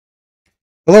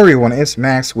Hello everyone, it's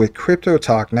Max with Crypto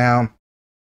Talk. Now,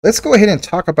 let's go ahead and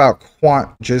talk about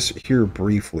Quant just here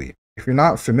briefly. If you're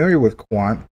not familiar with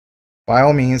Quant, by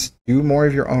all means, do more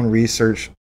of your own research.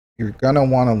 You're going to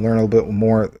want to learn a little bit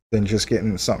more than just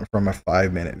getting something from a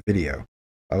 5-minute video.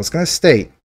 I was going to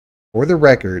state, for the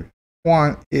record,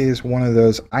 Quant is one of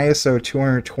those ISO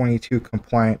 222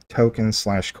 compliant tokens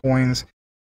 / coins,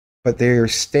 but they're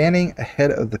standing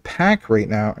ahead of the pack right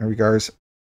now in regards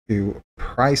to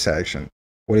price action.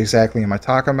 What exactly am I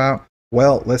talking about?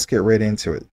 Well, let's get right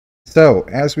into it. So,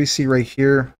 as we see right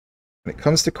here, when it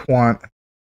comes to Quant,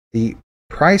 the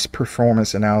price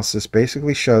performance analysis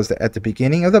basically shows that at the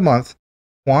beginning of the month,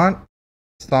 Quant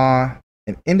saw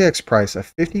an index price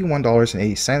of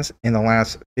 $51.80 in the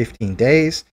last 15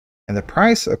 days, and the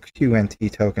price of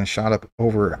QNT token shot up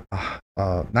over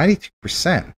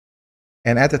 92%.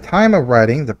 And at the time of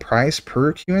writing, the price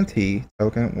per QNT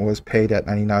token was paid at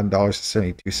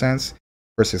 $99.72.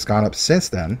 Of course, it's gone up since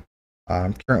then.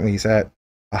 Currently, he's at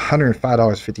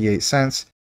 $105.58.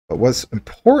 But what's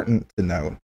important to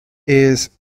note is,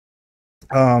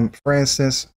 for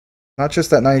instance, not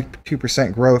just that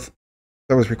 92% growth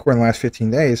that was recorded in the last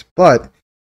 15 days, but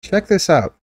check this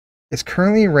out. It's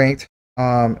currently ranked,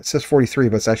 it says 43,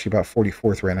 but it's actually about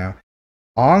 44th right now.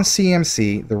 On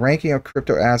CMC, the ranking of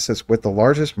crypto assets with the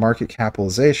largest market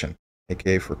capitalization,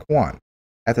 aka for Quant.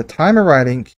 At the time of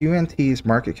writing, QNT's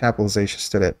market capitalization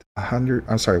stood at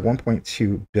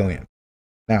 1.2 billion.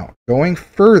 Now, going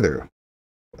further,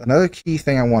 another key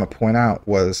thing I want to point out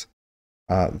was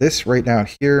this right down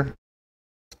here.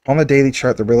 On the daily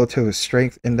chart, the relative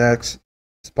strength index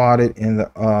spotted in the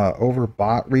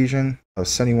overbought region of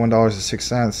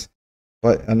 $71.06.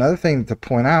 But another thing to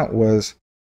point out was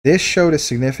this showed a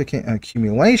significant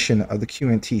accumulation of the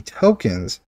QNT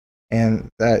tokens, and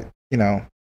that,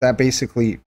 that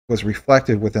basically was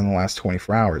reflected within the last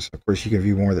 24 hours. Of course, you can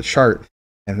view more of the chart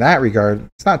in that regard.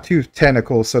 It's not too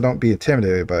technical, so don't be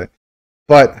intimidated by it.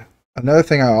 But another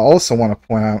thing I also want to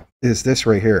point out is this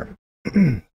right here.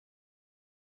 The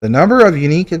number of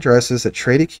unique addresses that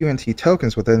traded QNT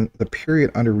tokens within the period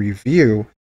under review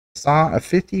saw a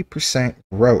 50%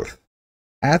 growth.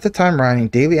 At the time writing,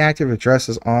 daily active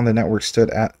addresses on the network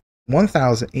stood at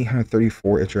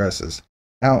 1,834 addresses.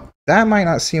 Now, that might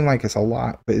not seem like it's a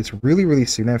lot, but it's really, really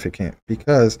significant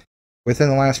because within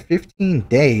the last 15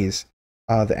 days,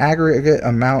 the aggregate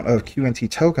amount of QNT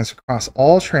tokens across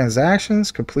all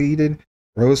transactions completed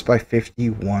rose by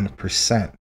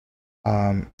 51%.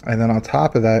 And then on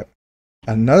top of that,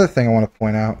 another thing I want to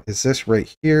point out is this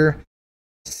right here.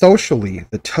 Socially,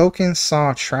 the token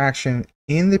saw traction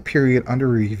in the period under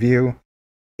review.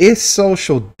 Its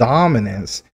social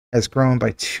dominance has grown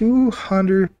by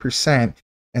 200%,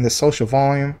 and the social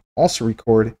volume also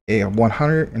recorded a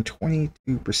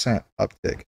 122%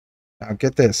 uptick. Now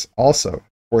get this, also, of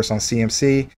course, on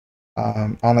CMC,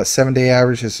 on that 7-day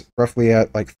average is roughly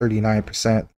at like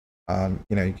 39%.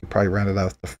 You could probably round it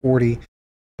out to 40,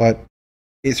 but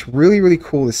it's really, really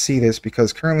cool to see this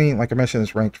because currently, like I mentioned,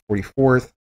 it's ranked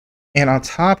 44th. And on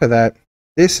top of that,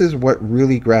 this is what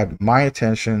really grabbed my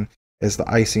attention as the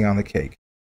icing on the cake.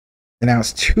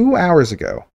 Announced 2 hours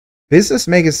ago, Business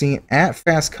Magazine at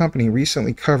Fast Company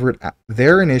recently covered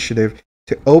their initiative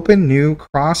to open new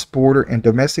cross-border and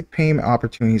domestic payment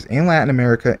opportunities in Latin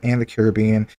America and the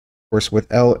Caribbean, of course, with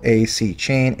LAC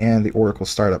Chain and the Oracle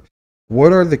startup.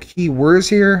 What are the key words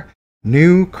here?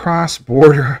 New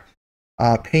cross-border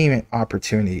payment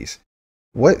opportunities.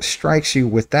 What strikes you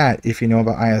with that if you know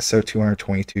about ISO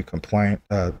 222 compliant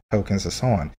tokens and so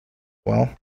on?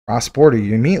 Well, cross-border,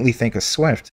 you immediately think of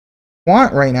SWIFT.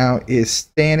 Quant right now is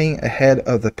standing ahead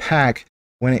of the pack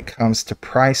when it comes to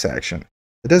price action.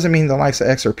 It doesn't mean the likes of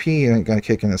XRP ain't going to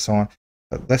kick in and so on,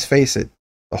 but let's face it,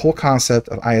 the whole concept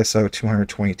of ISO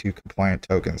 222 compliant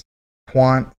tokens.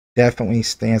 Quant definitely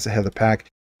stands ahead of the pack.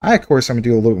 Of course, I'm going to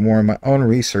do a little bit more of my own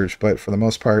research, but for the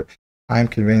most part, I'm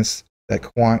convinced that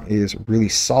Quant is really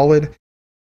solid. Of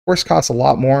course, costs a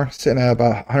lot more, sitting at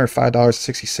about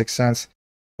 $105.66.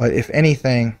 But if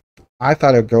anything, I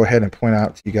thought I'd go ahead and point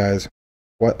out to you guys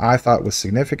what I thought was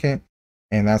significant,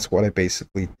 and that's what I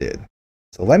basically did.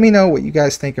 So let me know what you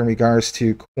guys think in regards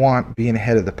to Quant being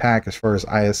ahead of the pack as far as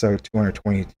ISO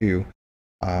 222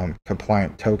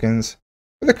 compliant tokens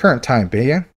for the current time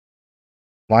being.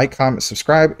 Like, comment,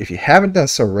 subscribe if you haven't done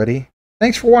so already.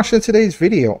 Thanks for watching today's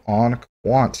video on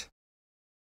Quant.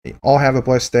 You all have a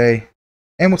blessed day,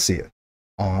 and we'll see you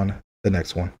on the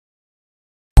next one.